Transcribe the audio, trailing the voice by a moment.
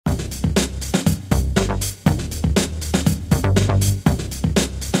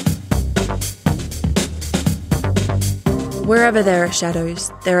Wherever there are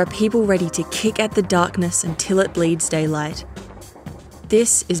shadows, there are people ready to kick at the darkness until it bleeds daylight.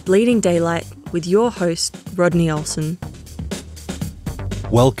 This is Bleeding Daylight with your host, Rodney Olson.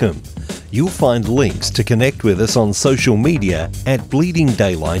 Welcome. You'll find links to connect with us on social media at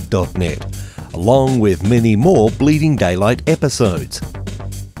bleedingdaylight.net, along with many more Bleeding Daylight episodes.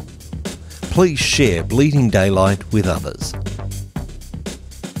 Please share Bleeding Daylight with others.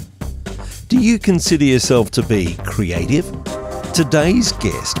 Do you consider yourself to be creative? Today's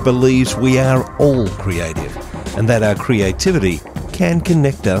guest believes we are all creative and that our creativity can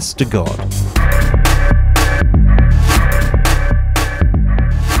connect us to God.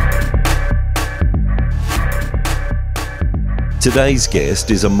 Today's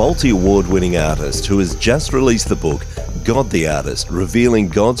guest is a multi-award-winning artist who has just released the book God the Artist, revealing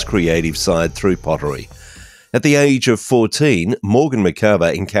God's creative side through pottery. At the age of 14, Morgan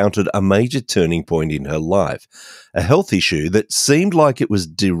McCarver encountered a major turning point in her life, a health issue that seemed like it was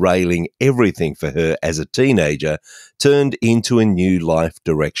derailing everything for her as a teenager turned into a new life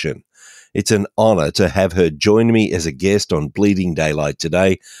direction. It's an honour to have her join me as a guest on Bleeding Daylight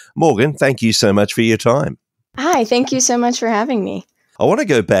today. Morgan, thank you so much for your time. Hi, thank you so much for having me. I want to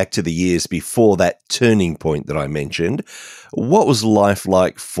go back to the years before that turning point that I mentioned. What was life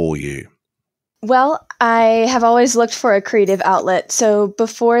like for you? Well, I have always looked for a creative outlet. So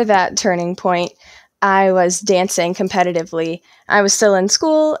before that turning point, I was dancing competitively. I was still in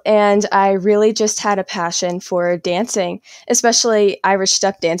school and I really just had a passion for dancing, especially Irish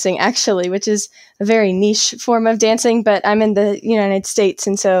step dancing, actually, which is a very niche form of dancing, but I'm in the United States.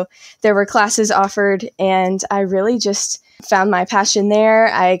 And so there were classes offered and I really just found my passion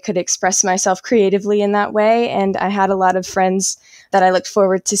there. I could express myself creatively in that way. And I had a lot of friends that I looked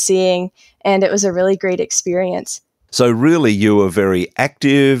forward to seeing. And it was a really great experience. So really you were very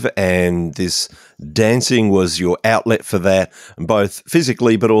active and this dancing was your outlet for that, both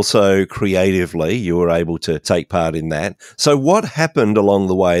physically but also creatively. You were able to take part in that. So what happened along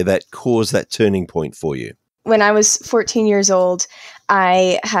the way that caused that turning point for you? When I was 14 years old,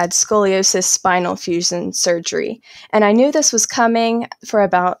 I had scoliosis spinal fusion surgery. And I knew this was coming for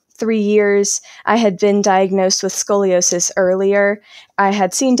about 3 years. I had been diagnosed with scoliosis earlier. I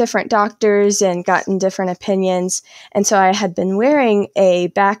had seen different doctors and gotten different opinions. And so I had been wearing a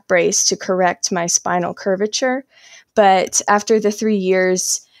back brace to correct my spinal curvature. But after the 3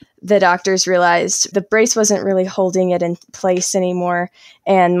 years, the doctors realized the brace wasn't really holding it in place anymore.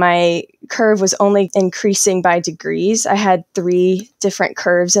 And my curve was only increasing by degrees. I had 3 different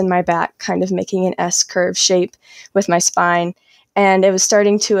curves in my back, kind of making an S curve shape with my spine. And it was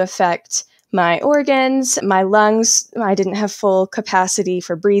starting to affect my organs, my lungs. I didn't have full capacity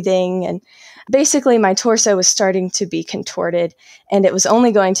for breathing. And basically, my torso was starting to be contorted. And it was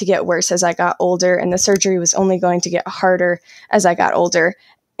only going to get worse as I got older. And the surgery was only going to get harder as I got older.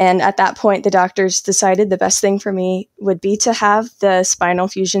 And at that point, the doctors decided the best thing for me would be to have the spinal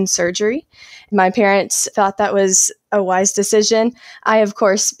fusion surgery. My parents thought that was a wise decision. I, of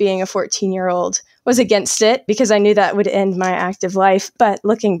course, being a 14-year-old, was against it because I knew that would end my active life. But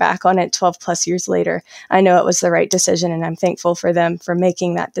looking back on it 12 plus years later, I know it was the right decision and I'm thankful for them for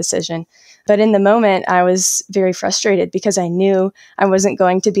making that decision. But in the moment, I was very frustrated because I knew I wasn't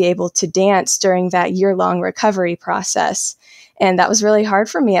going to be able to dance during that year-long recovery process. And that was really hard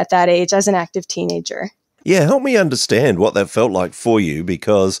for me at that age as an active teenager. Yeah, help me understand what that felt like for you,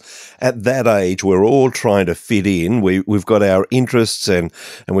 because at that age, we're all trying to fit in. We've got our interests and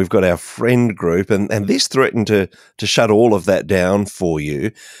we've got our friend group, and this threatened to shut all of that down for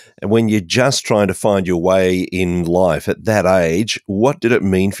you. And when you're just trying to find your way in life at that age, what did it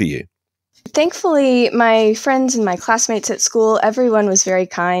mean for you? Thankfully, my friends and my classmates at school, everyone was very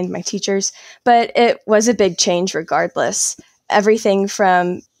kind, my teachers, but it was a big change regardless. Everything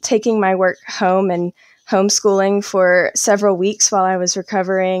from taking my work home and homeschooling for several weeks while I was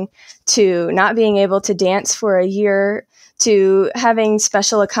recovering, to not being able to dance for a year, to having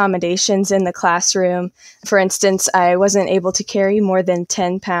special accommodations in the classroom. For instance, I wasn't able to carry more than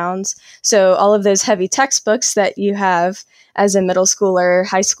 10 pounds. So all of those heavy textbooks that you have as a middle schooler,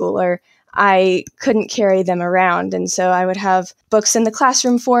 high schooler, I couldn't carry them around. And so I would have books in the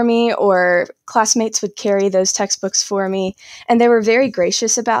classroom for me, or classmates would carry those textbooks for me. And they were very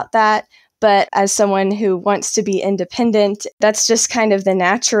gracious about that. But as someone who wants to be independent, that's just kind of the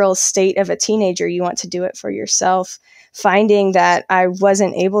natural state of a teenager. You want to do it for yourself. Finding that I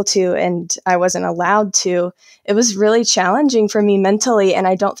wasn't able to and I wasn't allowed to, it was really challenging for me mentally. And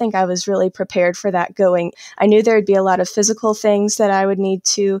I don't think I was really prepared for that going. I knew there would be a lot of physical things that I would need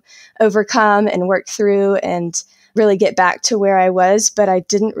to overcome and work through. And really get back to where I was, but I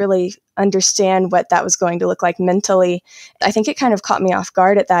didn't really understand what that was going to look like mentally. I think it kind of caught me off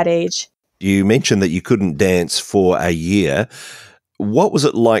guard at that age. You mentioned that you couldn't dance for a year. What was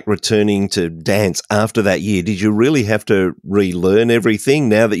it like returning to dance after that year? Did you really have to relearn everything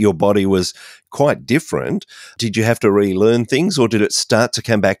now that your body was quite different? Did you have to relearn things, or did it start to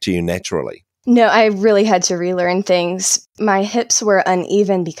come back to you naturally? No, I really had to relearn things. My hips were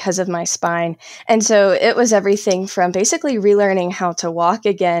uneven because of my spine. And so it was everything from basically relearning how to walk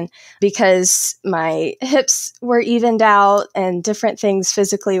again because my hips were evened out and different things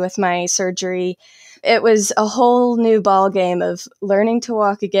physically with my surgery. It was a whole new ball game of learning to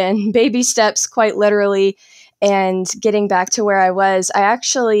walk again, baby steps, quite literally, and getting back to where I was. I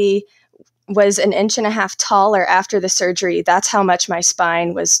actually was 1.5 inches taller after the surgery. That's how much my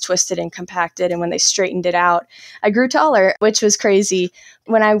spine was twisted and compacted. And when they straightened it out, I grew taller, which was crazy.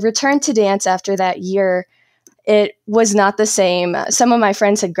 When I returned to dance after that year, it was not the same. Some of my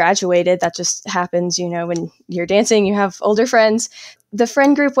friends had graduated. That just happens, when you're dancing, you have older friends. The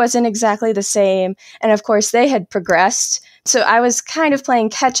friend group wasn't exactly the same. And of course, they had progressed. So I was kind of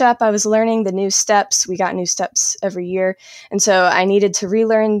playing catch up. I was learning the new steps. We got new steps every year. And so I needed to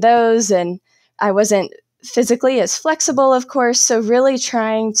relearn those. And I wasn't physically as flexible, of course. So really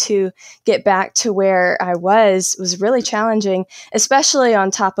trying to get back to where I was really challenging, especially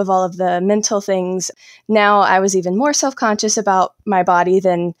on top of all of the mental things. Now I was even more self-conscious about my body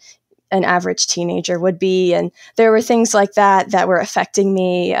than an average teenager would be. And there were things like that were affecting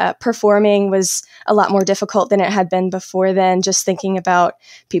me. Performing was a lot more difficult than it had been before then, just thinking about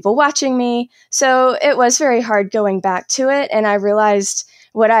people watching me. So it was very hard going back to it. And I realized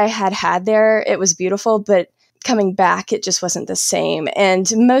what I had there, it was beautiful, but coming back, it just wasn't the same.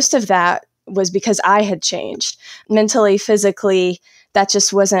 And most of that was because I had changed mentally, physically. That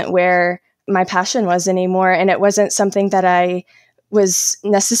just wasn't where my passion was anymore. And it wasn't something that I was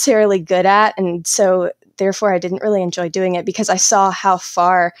necessarily good at. And so therefore I didn't really enjoy doing it because I saw how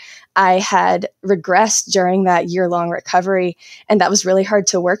far I had regressed during that year-long recovery. And that was really hard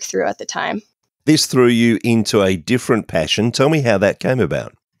to work through at the time. This threw you into a different passion. Tell me how that came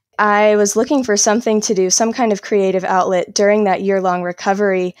about. I was looking for something to do, some kind of creative outlet during that year-long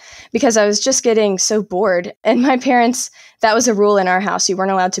recovery because I was just getting so bored. And my parents, that was a rule in our house. You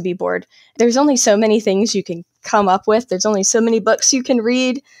weren't allowed to be bored. There's only so many things you can come up with. There's only so many books you can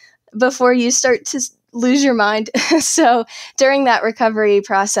read before you start to lose your mind. So during that recovery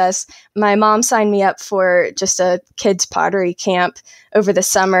process, my mom signed me up for just a kids' pottery camp over the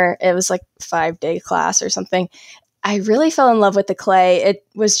summer. It was like a 5-day class or something. I really fell in love with the clay. It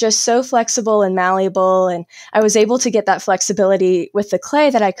was just so flexible and malleable, and I was able to get that flexibility with the clay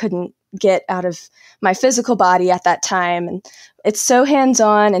that I couldn't get out of my physical body at that time. And it's so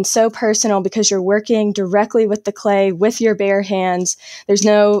hands-on and so personal because you're working directly with the clay with your bare hands. There's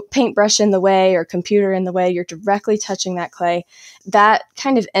no paintbrush in the way or computer in the way. You're directly touching that clay. That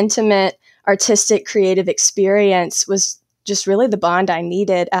kind of intimate, artistic, creative experience was just really the bond I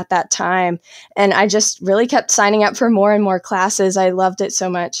needed at that time. And I just really kept signing up for more and more classes. I loved it so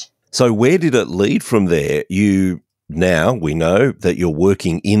much. So where did it lead from there? Now we know that you're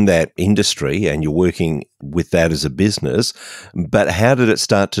working in that industry and you're working with that as a business, but how did it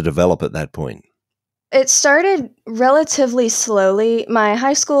start to develop at that point? It started relatively slowly. My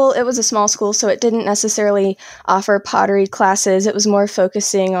high school, it was a small school, so it didn't necessarily offer pottery classes. It was more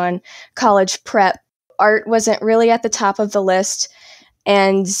focusing on college prep. Art wasn't really at the top of the list,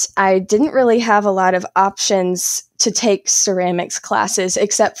 and I didn't really have a lot of options to take ceramics classes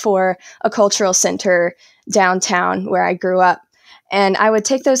except for a cultural center downtown where I grew up. And I would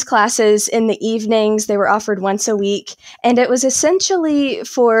take those classes in the evenings. They were offered once a week, and it was essentially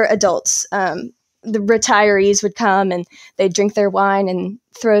for adults. The retirees would come and they'd drink their wine and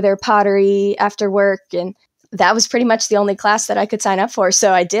throw their pottery after work, and that was pretty much the only class that I could sign up for.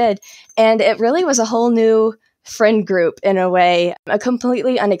 So I did. And it really was a whole new friend group in a way, a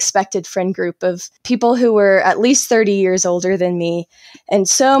completely unexpected friend group of people who were at least 30 years older than me and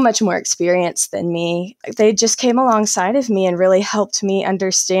so much more experienced than me. They just came alongside of me and really helped me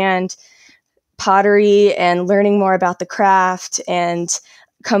understand pottery and learning more about the craft and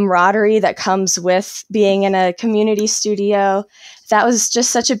camaraderie that comes with being in a community studio. That was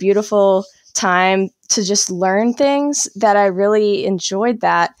just such a beautiful time to just learn things that I really enjoyed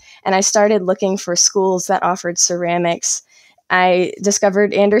that. And I started looking for schools that offered ceramics. I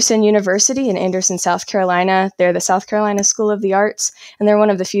discovered Anderson University in Anderson, South Carolina. They're the South Carolina School of the Arts, and they're one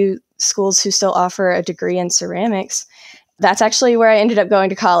of the few schools who still offer a degree in ceramics. That's actually where I ended up going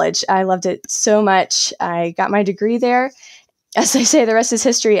to college. I loved it so much. I got my degree there. As I say, the rest is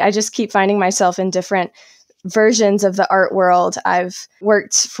history. I just keep finding myself in different versions of the art world. I've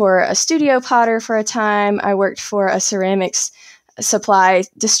worked for a studio potter for a time. I worked for a ceramics supply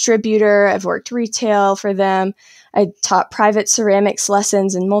distributor. I've worked retail for them. I taught private ceramics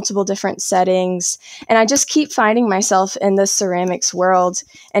lessons in multiple different settings. And I just keep finding myself in the ceramics world.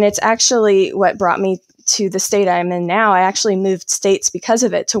 And it's actually what brought me to the state I'm in now. I actually moved states because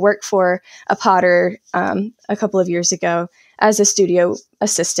of it to work for a potter a couple of years ago as a studio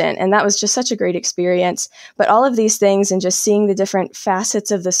assistant. And that was just such a great experience. But all of these things and just seeing the different facets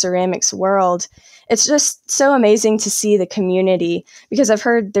of the ceramics world, it's just so amazing to see the community, because I've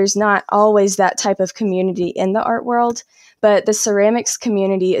heard there's not always that type of community in the art world, but the ceramics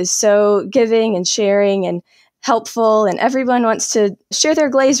community is so giving and sharing and helpful, and everyone wants to share their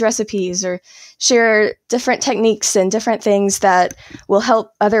glaze recipes or share different techniques and different things that will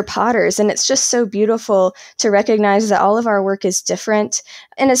help other potters. And it's just so beautiful to recognize that all of our work is different.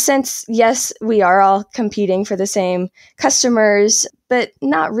 In a sense, yes, we are all competing for the same customers, but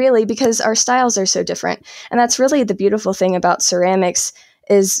not really, because our styles are so different. And that's really the beautiful thing about ceramics,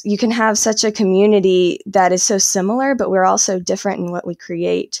 is you can have such a community that is so similar, but we're also different in what we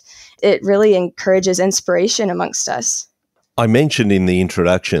create. It really encourages inspiration amongst us. I mentioned in the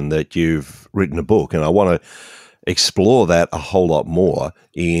introduction that you've written a book, and I want to explore that a whole lot more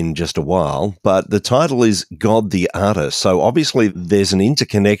in just a while. But the title is God the Artist. So obviously there's an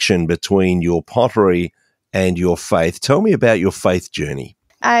interconnection between your pottery and your faith. Tell me about your faith journey.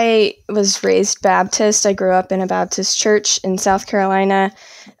 I was raised Baptist. I grew up in a Baptist church in South Carolina.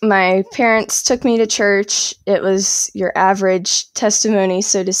 My parents took me to church. It was your average testimony,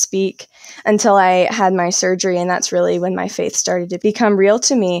 so to speak, until I had my surgery. And that's really when my faith started to become real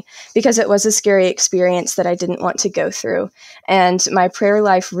to me, because it was a scary experience that I didn't want to go through. And my prayer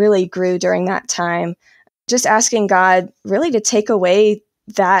life really grew during that time, just asking God really to take away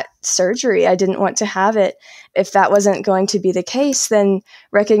that surgery. I didn't want to have it. If that wasn't going to be the case, then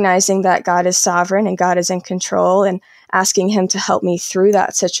recognizing that God is sovereign and God is in control, and asking him to help me through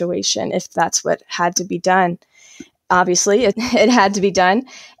that situation if that's what had to be done. Obviously, it had to be done.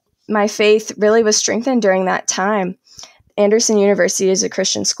 My faith really was strengthened during that time. Anderson University is a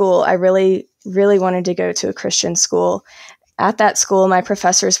Christian school. I really, really wanted to go to a Christian school. At that school, my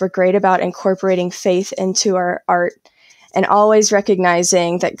professors were great about incorporating faith into our art, and always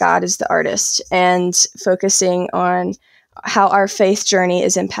recognizing that God is the artist, and focusing on how our faith journey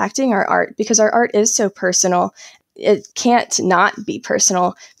is impacting our art, because our art is so personal. It can't not be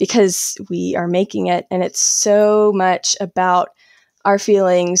personal because we are making it. And it's so much about our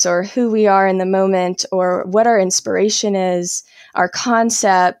feelings, or who we are in the moment, or what our inspiration is, our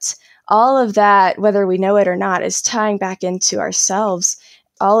concept. All of that, whether we know it or not, is tying back into ourselves.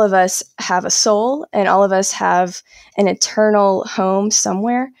 All of us have a soul, and all of us have an eternal home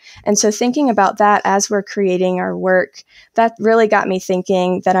somewhere. And so thinking about that as we're creating our work, that really got me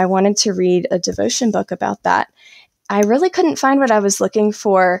thinking that I wanted to read a devotion book about that. I really couldn't find what I was looking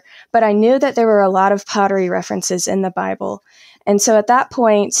for, but I knew that there were a lot of pottery references in the Bible. And so at that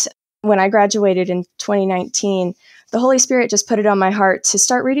point, when I graduated in 2019, the Holy Spirit just put it on my heart to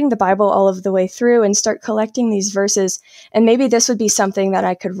start reading the Bible all of the way through and start collecting these verses. And maybe this would be something that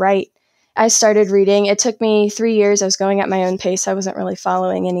I could write. I started reading. It took me 3 years. I was going at my own pace. I wasn't really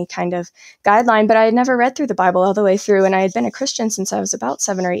following any kind of guideline, but I had never read through the Bible all the way through. And I had been a Christian since I was about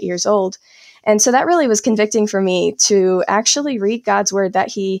 7 or 8 years old. And so that really was convicting for me to actually read God's word that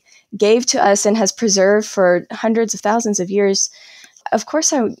he gave to us and has preserved for hundreds of thousands of years. Of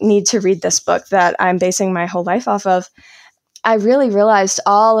course, I need to read this book that I'm basing my whole life off of. I really realized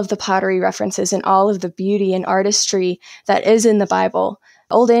all of the pottery references and all of the beauty and artistry that is in the Bible,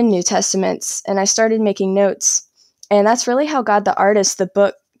 Old and New Testaments, and I started making notes. And that's really how God the Artist, the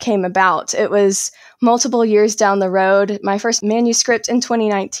book, came about. It was multiple years down the road. My first manuscript in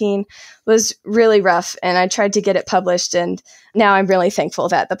 2019 was really rough, and I tried to get it published, and now I'm really thankful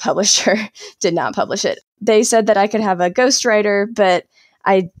that the publisher did not publish it. They said that I could have a ghostwriter, but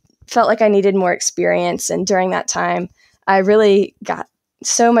I felt like I needed more experience, and during that time, I really got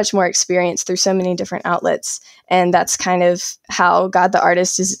so much more experience through so many different outlets, and that's kind of how God the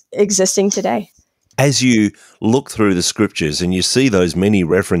Artist is existing today. As you look through the scriptures and you see those many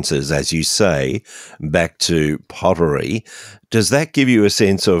references, as you say, back to pottery, does that give you a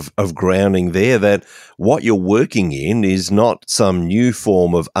sense of grounding there, that what you're working in is not some new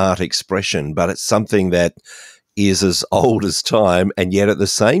form of art expression, but it's something that is as old as time, and yet at the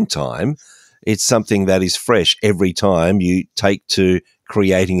same time, it's something that is fresh every time you take to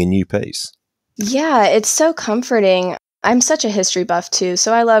creating a new piece? Yeah, it's so comforting. I'm such a history buff too,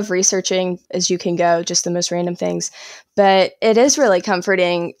 so I love researching as you can go, just the most random things. But it is really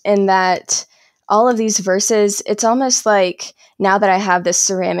comforting in that all of these verses, it's almost like now that I have this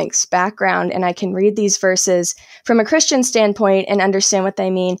ceramics background and I can read these verses from a Christian standpoint and understand what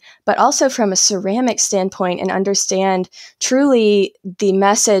they mean, but also from a ceramic standpoint and understand truly the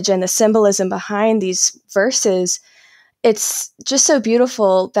message and the symbolism behind these verses. It's just so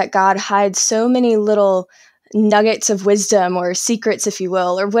beautiful that God hides so many little nuggets of wisdom or secrets, if you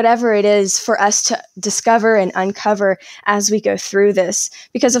will, or whatever it is for us to discover and uncover as we go through this.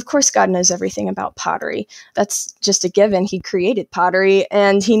 Because of course, God knows everything about pottery. That's just a given. He created pottery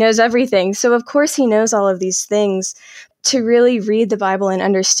and he knows everything. So of course he knows all of these things. To really read the Bible and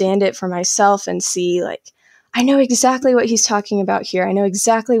understand it for myself and see, like, I know exactly what he's talking about here. I know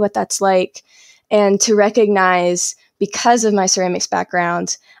exactly what that's like. And to recognize, because of my ceramics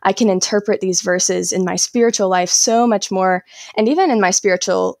background, I can interpret these verses in my spiritual life so much more, and even in my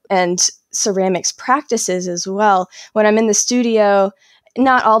spiritual and ceramics practices as well. When I'm in the studio,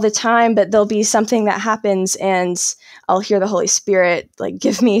 not all the time, but there'll be something that happens and I'll hear the Holy Spirit like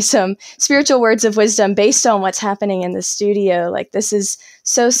give me some spiritual words of wisdom based on what's happening in the studio. Like, this is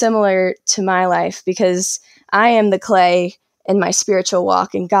so similar to my life because I am the clay in my spiritual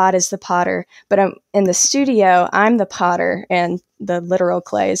walk and God is the potter, but I'm in the studio, I'm the potter and the literal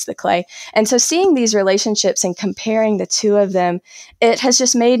clay is the clay. And so seeing these relationships and comparing the two of them, it has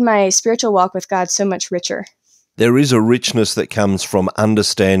just made my spiritual walk with God so much richer. There is a richness that comes from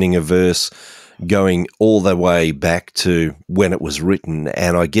understanding a verse going all the way back to when it was written.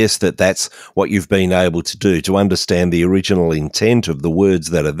 And I guess that's what you've been able to do, to understand the original intent of the words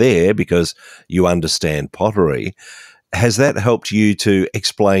that are there because you understand pottery. Has that helped you to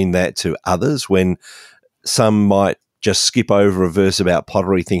explain that to others when some might just skip over a verse about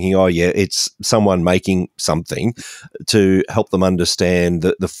pottery thinking, oh yeah, it's someone making something, to help them understand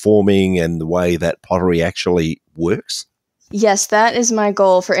the forming and the way that pottery actually works? Yes, that is my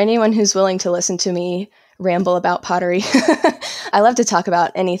goal for anyone who's willing to listen to me ramble about pottery. I love to talk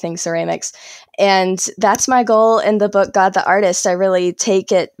about anything ceramics. And that's my goal in the book, God the Artist. I really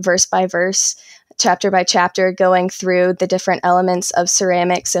take it verse by verse, chapter by chapter, going through the different elements of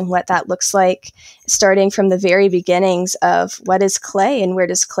ceramics and what that looks like, starting from the very beginnings of what is clay and where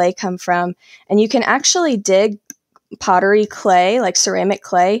does clay come from. And you can actually dig pottery clay, like ceramic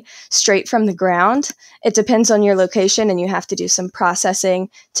clay, straight from the ground. It depends on your location and you have to do some processing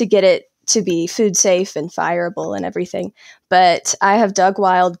to get it to be food safe and fireable and everything. But I have dug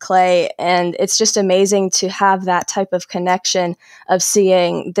wild clay and it's just amazing to have that type of connection of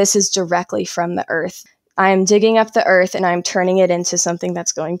seeing this is directly from the earth. I'm digging up the earth and I'm turning it into something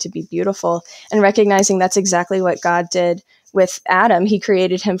that's going to be beautiful, and recognizing that's exactly what God did with Adam. He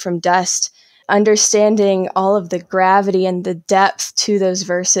created him from dust. Understanding all of the gravity and the depth to those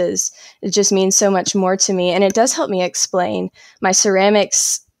verses, it just means so much more to me. And it does help me explain my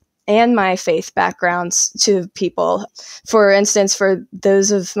ceramics and my faith backgrounds to people. For instance, for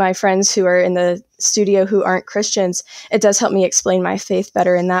those of my friends who are in the studio who aren't Christians, it does help me explain my faith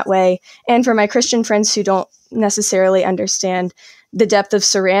better in that way. And for my Christian friends who don't necessarily understand the depth of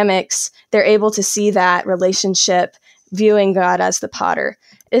ceramics, they're able to see that relationship, viewing God as the potter.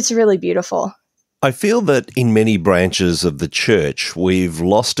 It's really beautiful. I feel that in many branches of the church, we've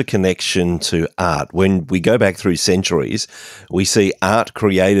lost a connection to art. When we go back through centuries, we see art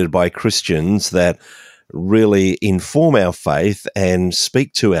created by Christians that really inform our faith and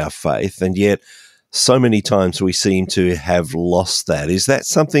speak to our faith, and yet so many times we seem to have lost that. Is that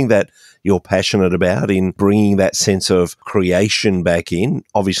something that you're passionate about, in bringing that sense of creation back in?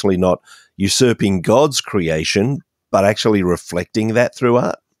 Obviously not usurping God's creation, but actually reflecting that through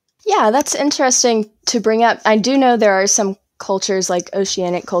art? Yeah, that's interesting to bring up. I do know there are some cultures, like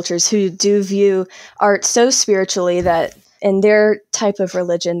oceanic cultures, who do view art so spiritually that in their type of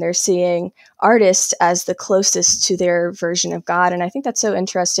religion, they're seeing artists as the closest to their version of God. And I think that's so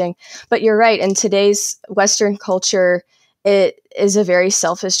interesting. But you're right. In today's Western culture, it is a very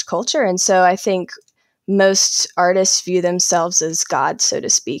selfish culture. And so I think most artists view themselves as God, so to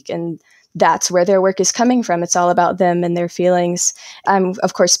speak. And that's where their work is coming from. It's all about them and their feelings. I'm,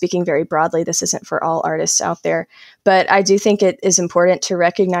 of course, speaking very broadly. This isn't for all artists out there. But I do think it is important to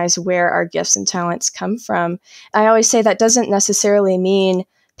recognize where our gifts and talents come from. I always say that doesn't necessarily mean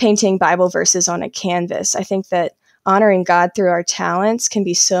painting Bible verses on a canvas. I think that honoring God through our talents can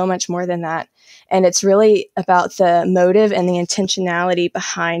be so much more than that. And it's really about the motive and the intentionality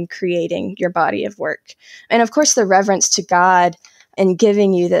behind creating your body of work. And of course, the reverence to God and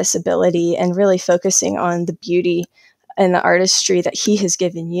giving you this ability and really focusing on the beauty and the artistry that he has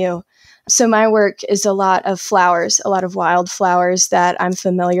given you. So my work is a lot of flowers, a lot of wildflowers that I'm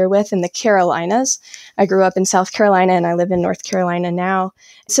familiar with in the Carolinas. I grew up in South Carolina and I live in North Carolina now.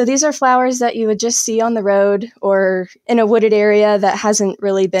 So these are flowers that you would just see on the road or in a wooded area that hasn't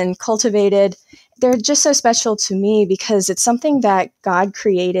really been cultivated. They're just so special to me because it's something that God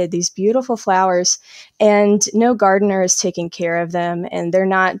created, these beautiful flowers, and no gardener is taking care of them, and they're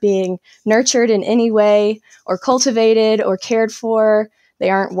not being nurtured in any way or cultivated or cared for. They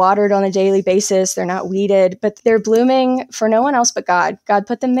aren't watered on a daily basis. They're not weeded, but they're blooming for no one else but God. God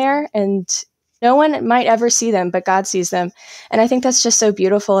put them there, and no one might ever see them, but God sees them. And I think that's just so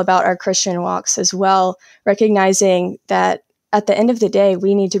beautiful about our Christian walks as well, recognizing that at the end of the day,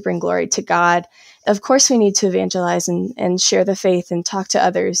 we need to bring glory to God. Of course, we need to evangelize and share the faith and talk to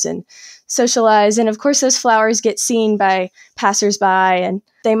others and socialize. And of course, those flowers get seen by passersby and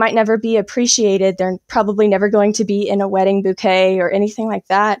they might never be appreciated. They're probably never going to be in a wedding bouquet or anything like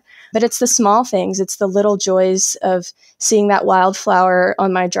that. But it's the small things. It's the little joys of seeing that wildflower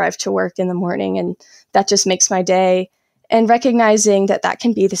on my drive to work in the morning. And that just makes my day. And recognizing that that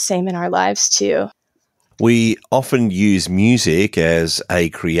can be the same in our lives too. We often use music as a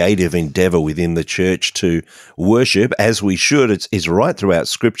creative endeavor within the church to worship, as we should. It's right throughout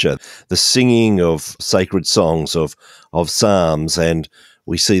Scripture, the singing of sacred songs, of psalms, and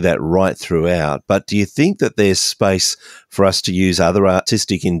we see that right throughout. But do you think that there's space for us to use other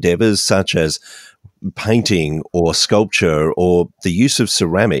artistic endeavors such as painting or sculpture or the use of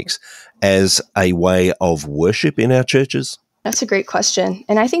ceramics as a way of worship in our churches? That's a great question.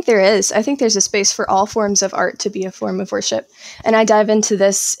 And I think there is. I think there's a space for all forms of art to be a form of worship. And I dive into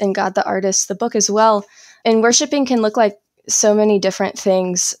this in God the Artist, the book as well. And worshiping can look like so many different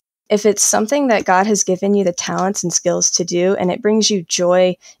things. If it's something that God has given you the talents and skills to do, and it brings you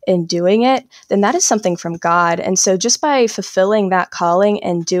joy in doing it, then that is something from God. And so just by fulfilling that calling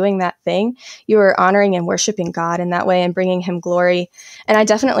and doing that thing, you are honoring and worshiping God in that way and bringing him glory. And I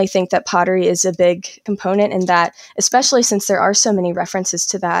definitely think that pottery is a big component in that, especially since there are so many references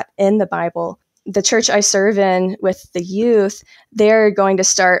to that in the Bible. The church I serve in with the youth, they're going to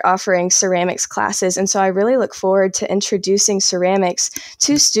start offering ceramics classes. And so I really look forward to introducing ceramics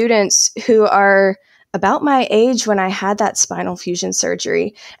to students who are about my age when I had that spinal fusion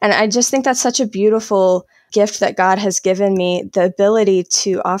surgery. And I just think that's such a beautiful gift that God has given me, the ability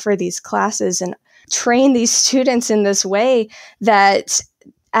to offer these classes and train these students in this way that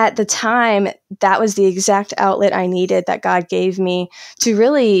at the time, that was the exact outlet I needed that God gave me to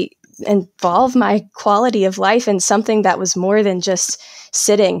really involve my quality of life in something that was more than just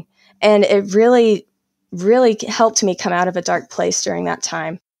sitting. And it really, really helped me come out of a dark place during that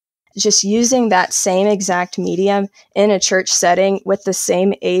time. Just using that same exact medium in a church setting with the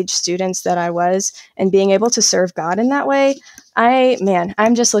same age students that I was and being able to serve God in that way,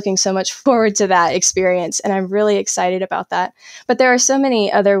 I'm just looking so much forward to that experience, and I'm really excited about that. But there are so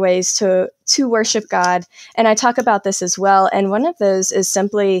many other ways to worship God, and I talk about this as well. And one of those is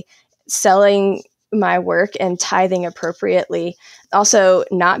simply selling my work and tithing appropriately. Also,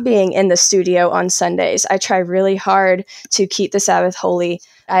 not being in the studio on Sundays. I try really hard to keep the Sabbath holy.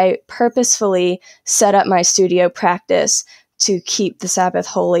 I purposefully set up my studio practice to keep the Sabbath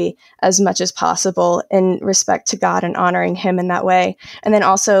holy as much as possible in respect to God and honoring him in that way. And then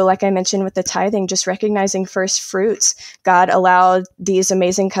also, like I mentioned with the tithing, just recognizing first fruits. God allowed these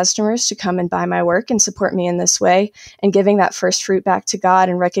amazing customers to come and buy my work and support me in this way, and giving that first fruit back to God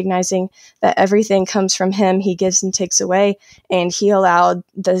and recognizing that everything comes from him. He gives and takes away, and he allowed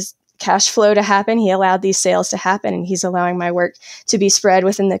the cash flow to happen. He allowed these sales to happen, and he's allowing my work to be spread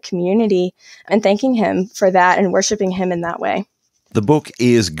within the community, and thanking him for that and worshiping him in that way. The book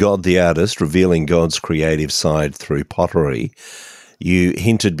is God the Artist, revealing God's creative side through pottery. You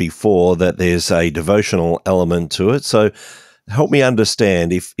hinted before that there's a devotional element to it. So help me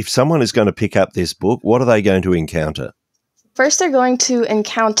understand, if someone is going to pick up this book, what are they going to encounter? First, they're going to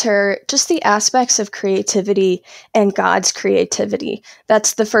encounter just the aspects of creativity and God's creativity.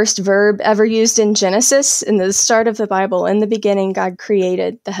 That's the first verb ever used in Genesis, in the start of the Bible. In the beginning, God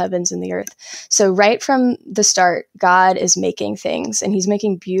created the heavens and the earth. So right from the start, God is making things, and he's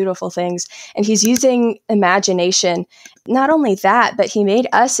making beautiful things, and he's using imagination. Not only that, but he made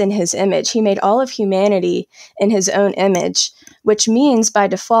us in his image. He made all of humanity in his own image, which means by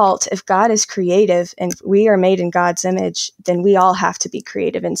default, if God is creative and we are made in God's image, then we all have to be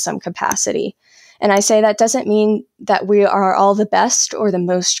creative in some capacity. And I say that doesn't mean that we are all the best or the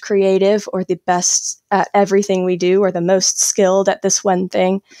most creative or the best at everything we do or the most skilled at this one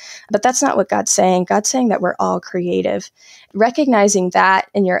thing. But that's not what God's saying. God's saying that we're all creative. Recognizing that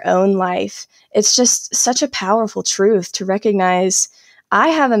in your own life, it's just such a powerful truth to recognize I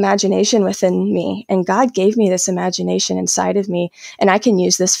have imagination within me, and God gave me this imagination inside of me, and I can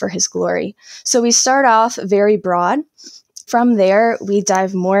use this for his glory. So we start off very broad. From there, we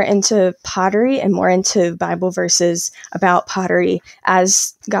dive more into pottery and more into Bible verses about pottery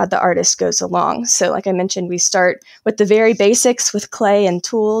as God the artist goes along. So like I mentioned, we start with the very basics with clay and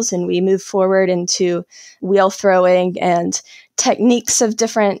tools, and we move forward into wheel throwing and techniques of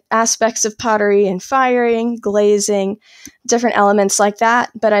different aspects of pottery and firing, glazing, different elements like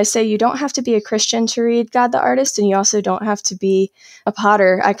that. But I say you don't have to be a Christian to read God the Artist, and you also don't have to be a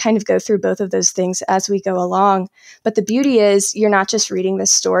potter. I kind of go through both of those things as we go along. But the beauty is you're not just reading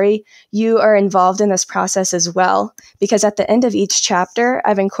this story, you are involved in this process as well. Because at the end of each chapter,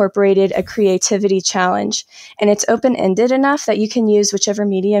 I've incorporated a creativity challenge, and it's open-ended enough that you can use whichever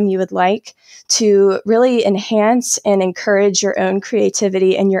medium you would like to really enhance and encourage your own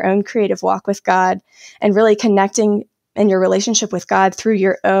creativity and your own creative walk with God, and really connecting in your relationship with God through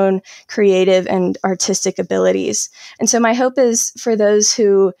your own creative and artistic abilities. And so my hope is for those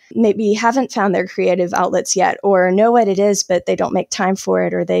who maybe haven't found their creative outlets yet, or know what it is, but they don't make time for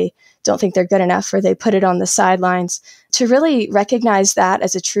it, or they don't think they're good enough, or they put it on the sidelines, to really recognize that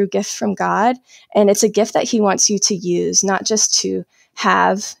as a true gift from God. And it's a gift that he wants you to use, not just to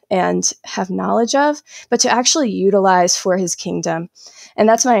have and have knowledge of, but to actually utilize for his kingdom. And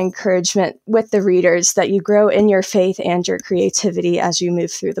that's my encouragement with the readers, that you grow in your faith and your creativity as you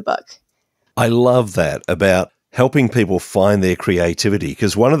move through the book. I love that about helping people find their creativity,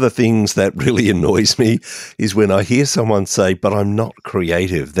 because one of the things that really annoys me is when I hear someone say, but I'm not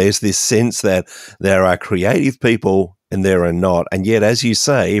creative. There's this sense that there are creative people and there are not. And yet, as you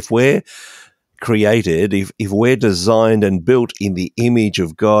say, if we're created, if we're designed and built in the image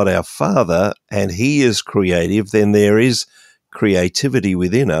of God our Father, and he is creative, then there is creativity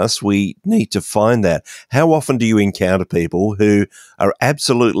within us. We need to find that. How often do you encounter people who are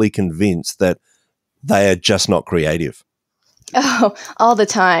absolutely convinced that they are just not creative? Oh, all the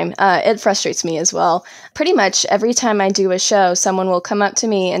time. It frustrates me as well. Pretty much every time I do a show, someone will come up to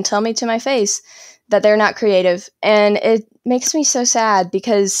me and tell me to my face that they're not creative. And it makes me so sad,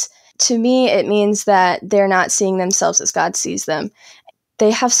 because to me, it means that they're not seeing themselves as God sees them.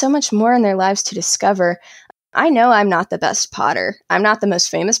 They have so much more in their lives to discover. I know I'm not the best potter. I'm not the most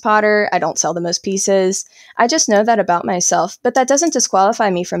famous potter. I don't sell the most pieces. I just know that about myself, but that doesn't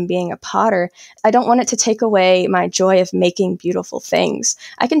disqualify me from being a potter. I don't want it to take away my joy of making beautiful things.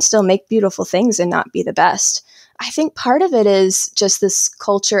 I can still make beautiful things and not be the best. I think part of it is just this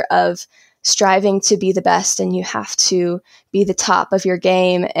culture of striving to be the best, and you have to be the top of your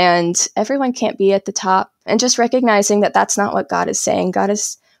game, and everyone can't be at the top. And just recognizing that that's not what God is saying. God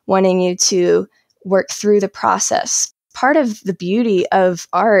is wanting you to work through the process. Part of the beauty of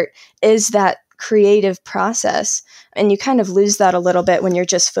art is that creative process, and you kind of lose that a little bit when you're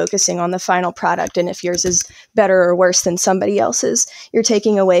just focusing on the final product. And if yours is better or worse than somebody else's, you're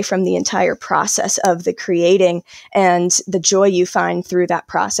taking away from the entire process of the creating and the joy you find through that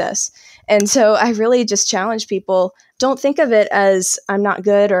process. And so I really just challenge people, don't think of it as I'm not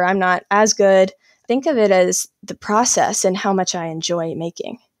good or I'm not as good. Think of it as the process and how much I enjoy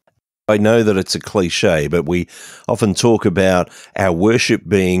making. I know that it's a cliche, but we often talk about our worship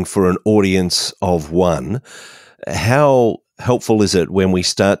being for an audience of one. How helpful is it when we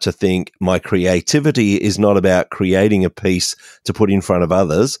start to think my creativity is not about creating a piece to put in front of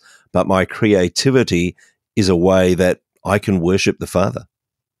others, but my creativity is a way that I can worship the Father?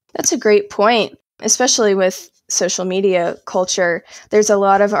 That's a great point, especially with social media culture. There's a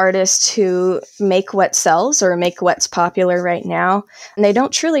lot of artists who make what sells or make what's popular right now, and they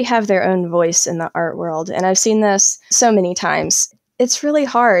don't truly have their own voice in the art world. And I've seen this so many times. It's really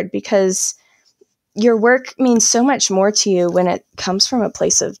hard because your work means so much more to you when it comes from a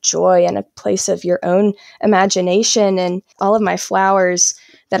place of joy and a place of your own imagination. And all of my flowers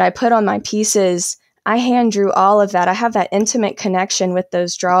that I put on my pieces, I hand drew all of that. I have that intimate connection with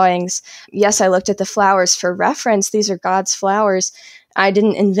those drawings. Yes, I looked at the flowers for reference. These are God's flowers. I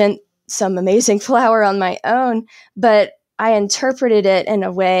didn't invent some amazing flower on my own, but I interpreted it in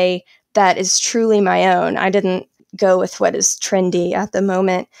a way that is truly my own. I didn't go with what is trendy at the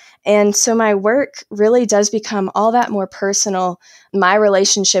moment. And so my work really does become all that more personal. My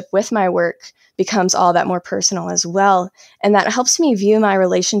relationship with my work becomes all that more personal as well. And that helps me view my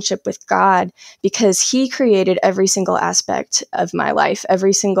relationship with God, because he created every single aspect of my life,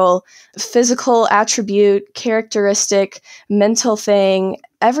 every single physical attribute, characteristic, mental thing,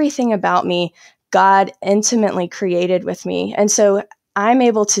 everything about me, God intimately created with me. And so I'm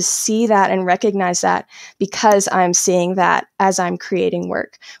able to see that and recognize that because I'm seeing that as I'm creating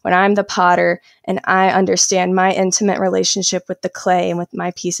work. When I'm the potter and I understand my intimate relationship with the clay and with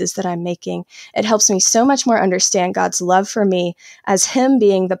my pieces that I'm making, it helps me so much more understand God's love for me as Him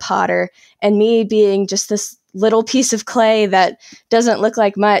being the potter and me being just this little piece of clay that doesn't look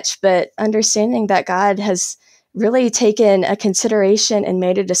like much, but understanding that God has really taken a consideration and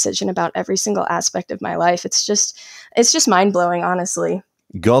made a decision about every single aspect of my life. It's just mind-blowing, honestly.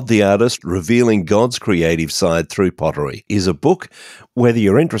 God the Artist, Revealing God's Creative Side Through Pottery is a book. Whether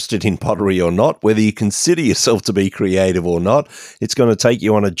you're interested in pottery or not, whether you consider yourself to be creative or not, it's going to take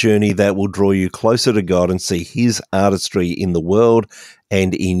you on a journey that will draw you closer to God and see His artistry in the world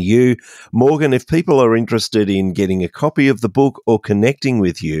and in you. Morgan, if people are interested in getting a copy of the book or connecting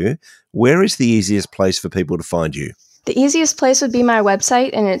with you, where is the easiest place for people to find you? The easiest place would be my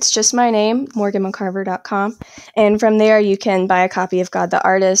website, and it's just my name, morganmccarver.com. And from there, you can buy a copy of God the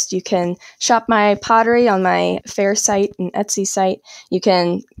Artist. You can shop my pottery on my Fair site and Etsy site. You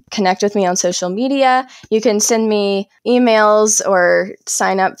can connect with me on social media. You can send me emails or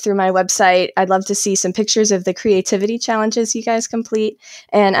sign up through my website. I'd love to see some pictures of the creativity challenges you guys complete.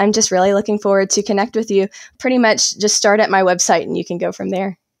 And I'm just really looking forward to connect with you. Pretty much just start at my website, and you can go from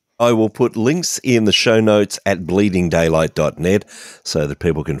there. I will put links in the show notes at bleedingdaylight.net so that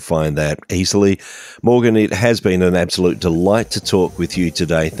people can find that easily. Morgan, it has been an absolute delight to talk with you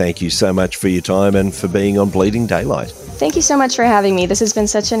today. Thank you so much for your time and for being on Bleeding Daylight. Thank you so much for having me. This has been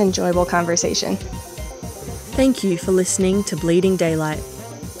such an enjoyable conversation. Thank you for listening to Bleeding Daylight.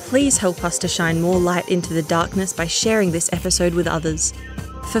 Please help us to shine more light into the darkness by sharing this episode with others.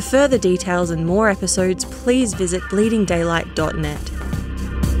 For further details and more episodes, please visit bleedingdaylight.net.